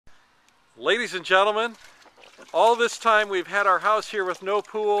Ladies and gentlemen, all this time we've had our house here with no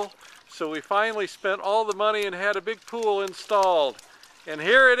pool, so we finally spent all the money and had a big pool installed. And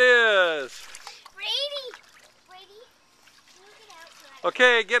here it is. Brady,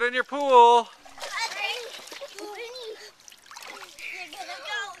 Okay, get in your pool.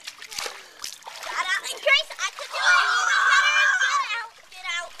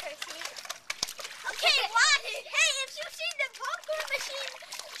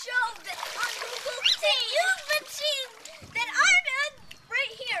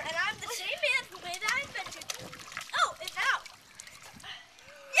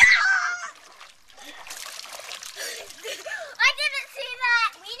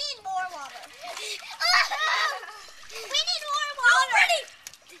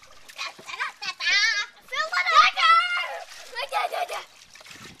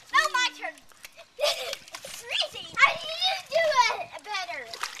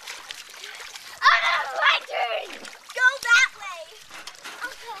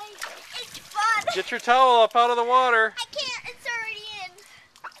 Get your towel up out of the water. I can't, it's already in.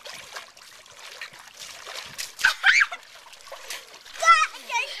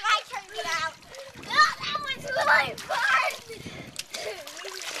 Okay, my turn to get out. Oh, that was really fun.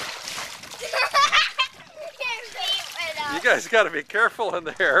 You guys got to be careful in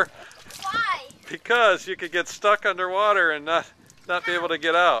there. Why? Because you could get stuck underwater and not be able to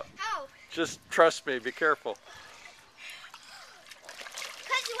get out. How? Just trust me, be careful.